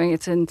 I've been doing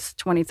it since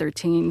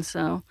 2013.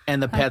 So,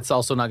 and the pet's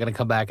also not going to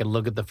come back and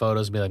look at the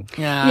photos and be like,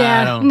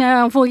 I don't.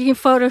 No, well, you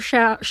can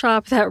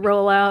Photoshop that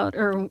rollout,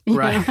 or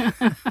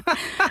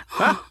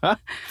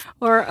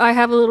or I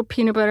have a little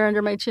peanut butter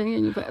under my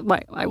chin, and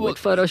I would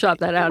Photoshop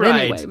that out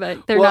anyway.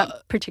 But they're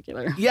not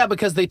particular. Yeah,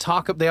 because they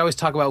always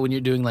talk about when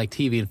you're doing like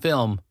TV and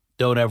film,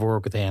 don't ever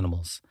work with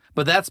animals.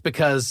 But that's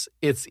because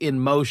it's in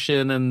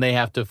motion and they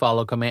have to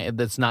follow command.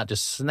 That's not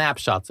just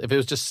snapshots. If it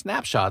was just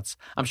snapshots,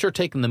 I'm sure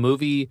taking the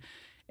movie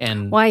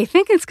and... Well, I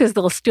think it's because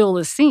they'll steal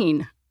the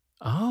scene.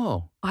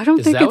 Oh. I don't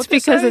Is think that it's what they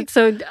because say? it's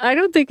so. I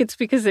don't think it's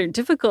because they're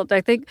difficult.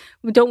 I think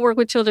we don't work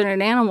with children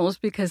and animals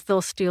because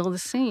they'll steal the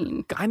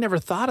scene. I never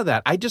thought of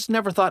that. I just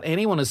never thought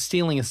anyone was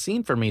stealing a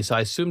scene from me, so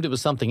I assumed it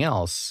was something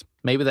else.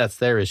 Maybe that's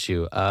their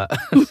issue.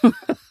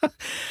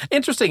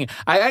 Interesting.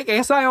 I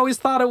guess I always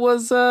thought it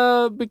was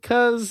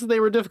because they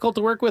were difficult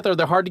to work with or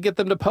they're hard to get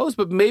them to pose,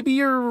 but maybe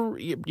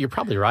you're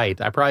probably right.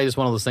 I probably just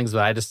one of those things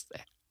that I just...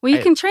 Well, you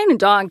can train a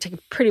dog to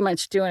pretty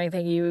much do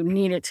anything you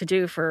need it to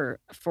do for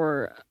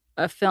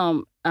a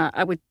film.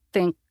 I would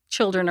think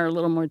children are a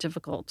little more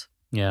difficult.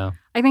 Yeah.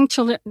 I think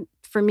children,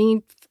 for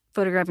me,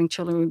 photographing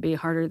children would be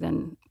harder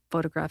than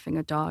photographing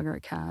a dog or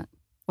a cat.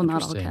 Well,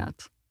 not all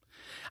cats.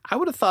 I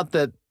would have thought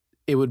that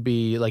it would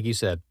be, like you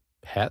said,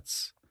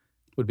 pets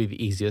would be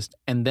the easiest.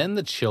 And then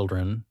the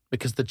children,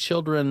 because the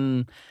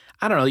children,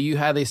 I don't know,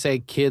 how they say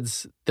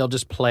kids, they'll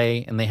just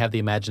play and they have the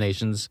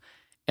imaginations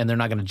and they're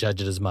not going to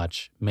judge it as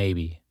much,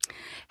 maybe.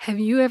 Have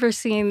you ever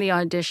seen the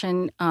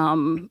audition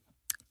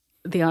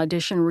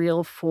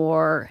reel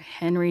for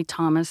Henry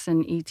Thomas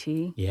and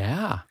E.T.?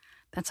 Yeah.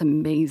 That's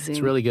amazing.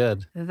 It's really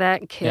good.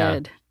 That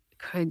kid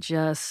could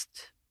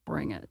just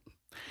bring it.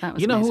 That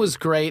was amazing. Who was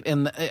great?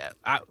 And if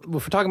we're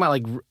talking about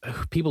like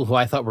people who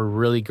I thought were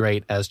really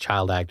great as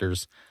child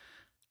actors,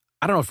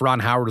 I don't know if Ron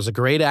Howard was a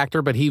great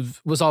actor, but he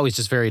was always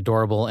just very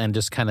adorable and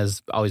just kind of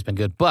has always been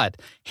good. But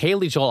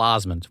Haley Joel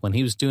Osment, when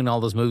he was doing all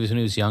those movies when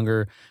he was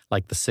younger,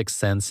 like The Sixth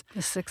Sense.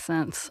 The Sixth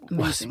Sense.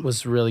 Amazing.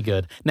 Was really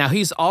good. Now,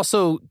 he's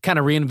also kind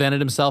of reinvented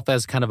himself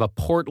as kind of a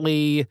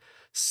portly,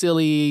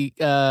 silly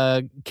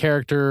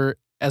character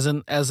as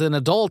an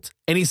adult,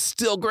 and he's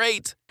still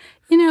great.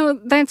 You know,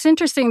 that's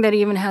interesting that he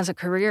even has a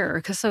career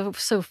because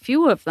so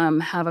few of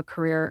them have a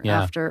career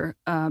after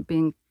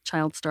being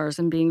child stars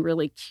and being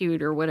really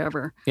cute or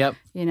whatever. Yep.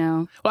 You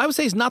know? Well, I would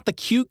say he's not the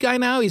cute guy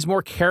now. He's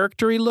more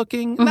character-y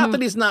looking. Mm-hmm. Not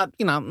that he's not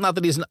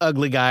that he's an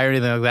ugly guy or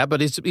anything like that,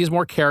 but he's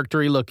more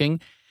character-y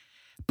looking.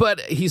 But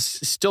he's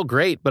still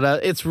great.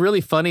 But it's really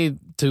funny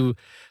to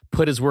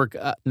put his work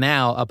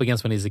now up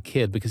against when he's a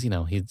kid because,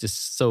 he's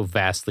just so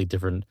vastly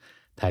different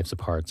types of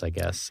parts, I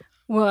guess.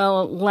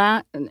 Well, it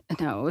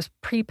was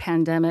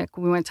pre-pandemic.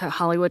 We went to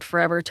Hollywood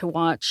Forever to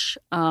watch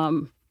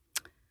The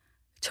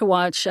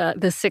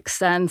Sixth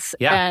Sense,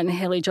 and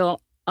Haley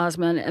Joel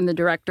Osment and the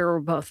director were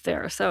both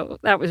there. So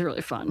that was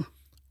really fun.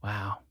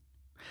 Wow.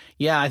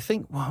 Yeah, I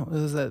think it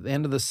was at the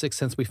end of The Sixth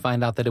Sense we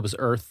find out that it was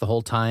Earth the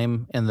whole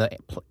time, and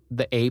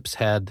the apes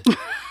had.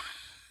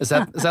 Is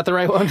that the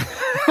right one?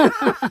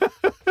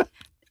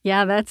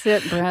 Yeah, that's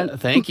it, Brent.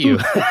 Thank you.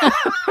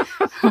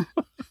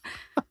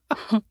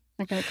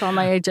 I gotta call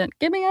my agent.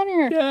 Get me out of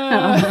here.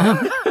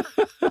 Yeah.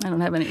 I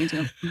don't have an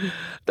agent.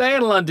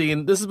 Diana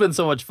Lundeen, this has been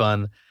so much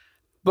fun.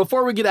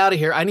 Before we get out of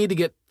here, I need to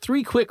get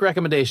 3 quick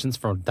recommendations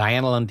from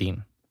Diana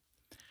Lundeen.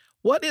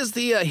 What is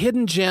the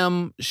hidden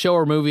gem show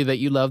or movie that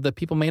you love that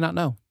people may not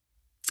know?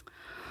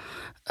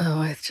 Oh,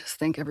 I just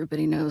think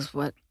everybody knows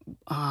what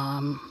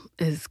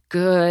is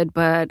good,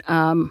 but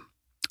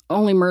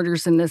Only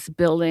Murders in This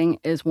Building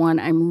is one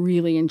I'm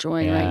really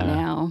enjoying right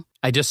now.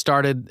 I just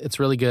started. It's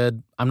really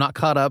good. I'm not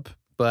caught up,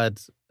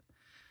 but...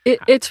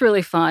 It's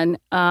really fun.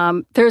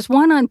 There's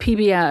one on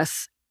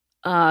PBS.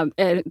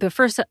 The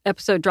first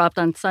episode dropped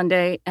on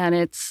Sunday, and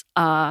it's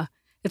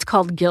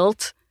called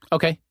Guilt.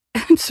 Okay.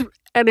 It's a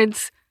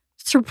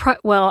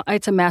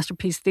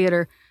Masterpiece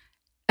Theater,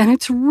 and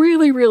it's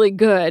really, really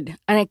good.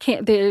 And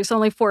there's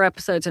only 4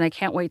 episodes, and I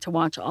can't wait to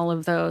watch all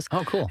of those.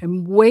 Oh, cool.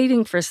 I'm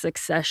waiting for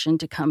Succession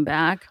to come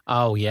back.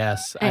 Oh,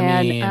 yes.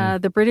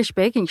 And the British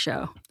Baking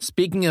Show.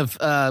 Speaking of,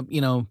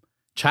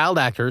 child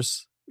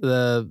actors,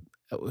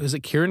 is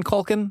it Kieran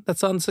Culkin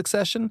that's on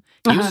Succession?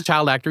 He was a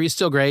child actor. He's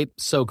still great.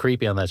 So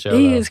creepy on that show.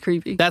 He is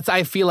creepy.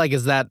 I feel like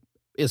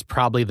is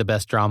probably the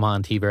best drama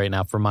on TV right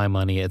now for my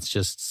money. It's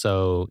just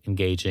so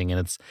engaging, and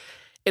it's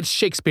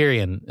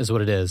Shakespearean is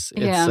what it is.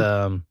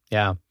 It's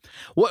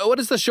What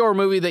is the show or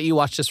movie that you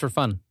watch just for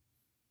fun?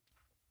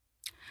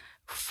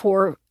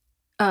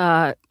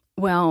 I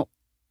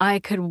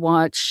could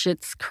watch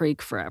Schitt's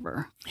Creek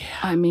forever.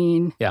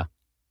 Yeah.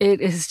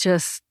 It is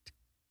just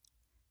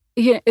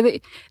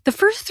the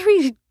first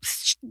 3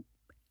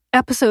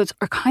 episodes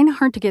are kind of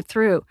hard to get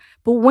through,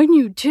 but when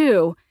you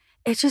do,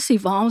 it just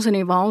evolves and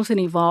evolves and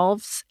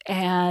evolves,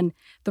 and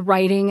the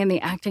writing and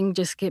the acting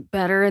just get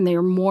better, and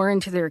they're more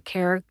into their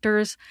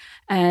characters,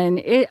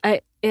 and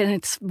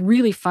it's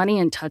really funny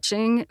and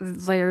touching.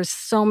 There's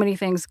so many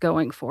things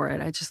going for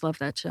it. I just love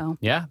that show.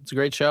 Yeah, it's a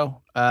great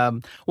show.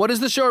 What is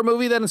the show or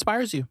movie that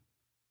inspires you?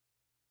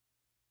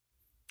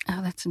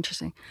 Oh, that's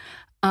interesting.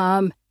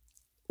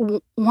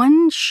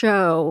 One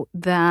show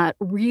that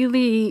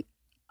really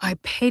I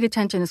paid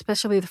attention,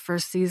 especially the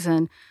first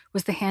season,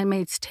 was The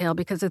Handmaid's Tale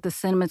because of the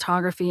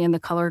cinematography and the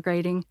color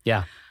grading.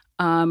 Yeah.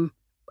 Trying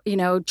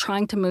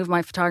to move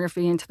my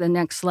photography into the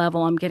next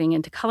level, I'm getting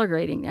into color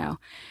grading now.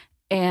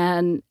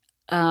 And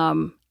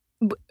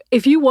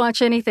if you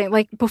watch anything,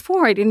 like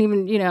before I didn't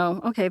even,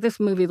 okay, this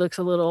movie looks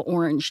a little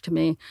orange to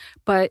me.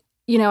 But,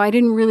 I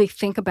didn't really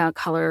think about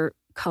color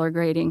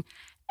grading.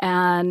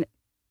 And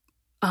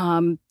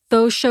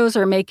those shows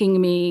are making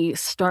me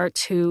start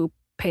to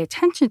pay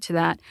attention to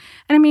that.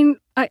 And I mean,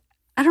 I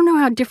don't know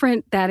how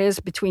different that is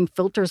between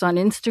filters on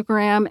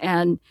Instagram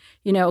and,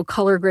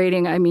 color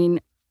grading. I mean,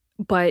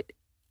 but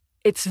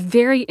it's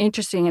very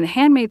interesting. And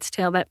Handmaid's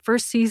Tale, that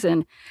first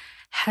season,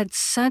 had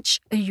such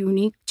a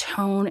unique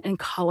tone and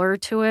color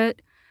to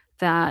it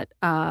that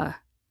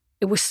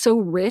it was so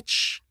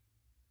rich.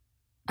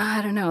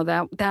 I don't know,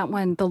 that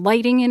one, the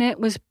lighting in it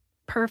was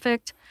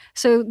perfect.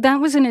 So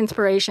that was an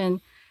inspiration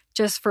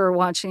just for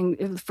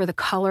watching, for the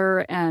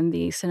color and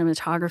the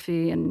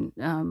cinematography, and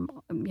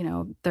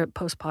their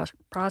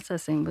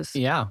post-processing was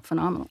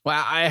phenomenal.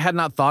 Well, I had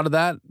not thought of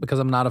that because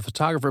I'm not a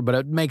photographer, but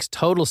it makes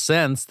total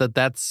sense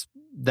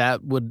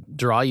that would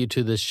draw you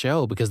to this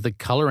show, because the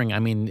coloring, I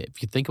mean,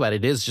 if you think about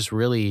it, it is just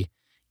really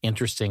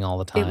interesting all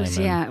the time.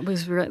 It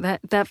was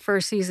that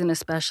first season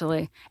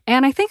especially.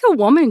 And I think a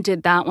woman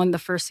did that one the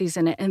first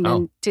season and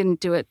then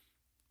didn't do it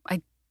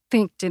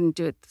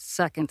the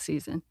second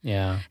season.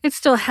 Yeah. It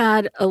still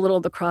had a little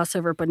of the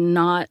crossover, but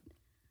not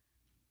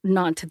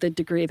to the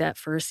degree that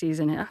first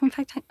season. In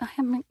fact,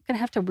 I'm going to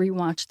have to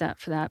rewatch that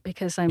for that,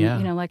 because I'm,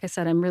 like I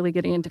said, I'm really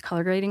getting into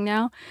color grading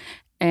now.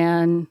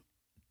 And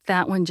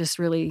that one just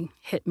really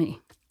hit me.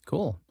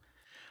 Cool.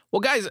 Well,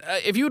 guys,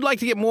 if you would like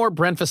to get more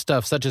Brentfast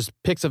stuff, such as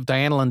pics of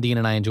Diana Lundeen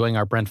and I enjoying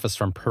our Brentfast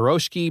from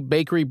Piroshki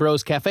Bakery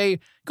Bros Cafe,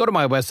 go to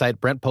my website,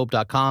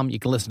 brentpope.com. You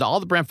can listen to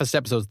all the Brentfast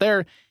episodes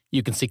there.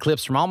 You can see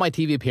clips from all my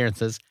TV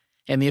appearances.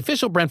 And the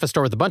official Brentfast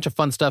store with a bunch of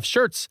fun stuff,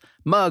 shirts,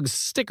 mugs,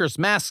 stickers,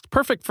 masks,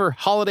 perfect for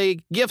holiday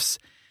gifts,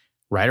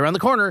 right around the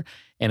corner.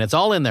 And it's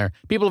all in there.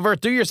 People of Earth,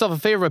 do yourself a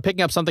favor by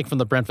picking up something from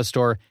the Brentfast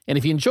store. And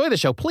if you enjoy the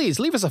show, please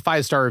leave us a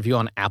 5-star review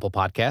on Apple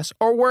Podcasts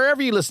or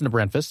wherever you listen to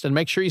Brentfast, and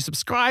make sure you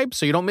subscribe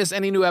so you don't miss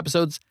any new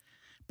episodes.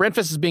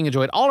 Brentfast is being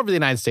enjoyed all over the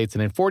United States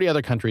and in 40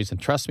 other countries. And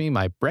trust me,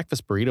 my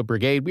breakfast burrito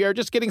brigade, we are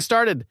just getting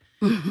started.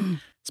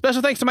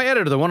 Special thanks to my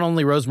editor, the one and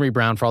only Rosemary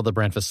Brown, for all the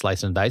Brentfast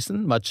slicing and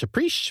dicing. Much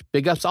appreciated.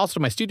 Big ups also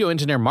to my studio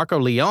engineer, Marco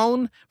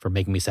Leone, for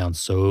making me sound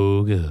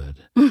so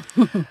good.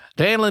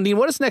 Diana Lundeen,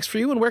 what is next for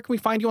you, and where can we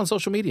find you on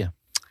social media?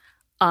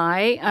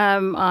 I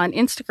am on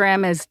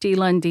Instagram as D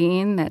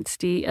Lundeen. That's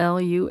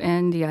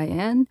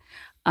DLUNDIN.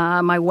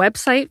 My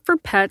website for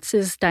pets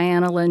is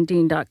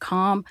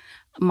dianalundeen.com.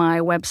 My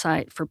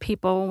website for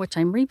people, which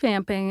I'm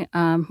revamping,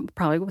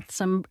 probably with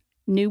some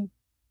new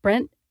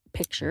Brent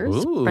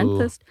pictures,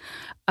 Brentfast,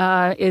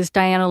 is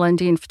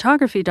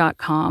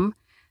dianalundeenphotography.com.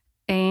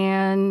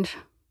 And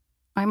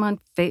I'm on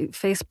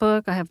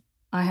Facebook.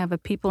 I have a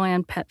people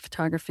and pet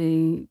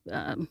photography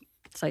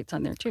sites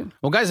on there too.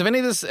 Well, guys, if any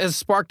of this has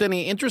sparked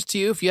any interest to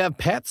you, if you have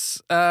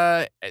pets,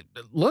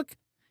 look,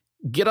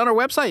 get on our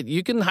website.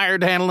 You can hire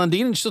Diana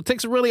Lundeen, and she'll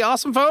take some really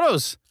awesome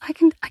photos.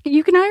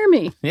 You can hire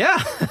me. Yeah.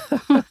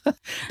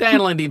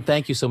 Diana Lundeen,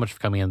 thank you so much for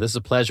coming in. This is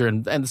a pleasure,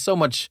 and so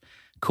much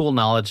cool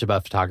knowledge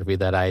about photography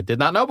that I did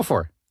not know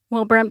before.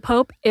 Well, Brent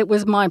Pope, it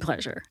was my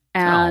pleasure.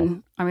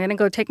 And I'm going to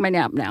go take my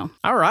nap now.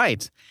 All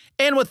right.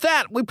 And with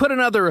that, we put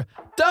another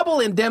double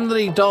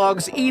indemnity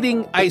dogs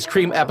eating ice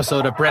cream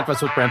episode of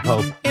Breakfast with Brent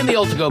Pope in the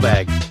old to-go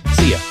bag.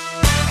 See ya.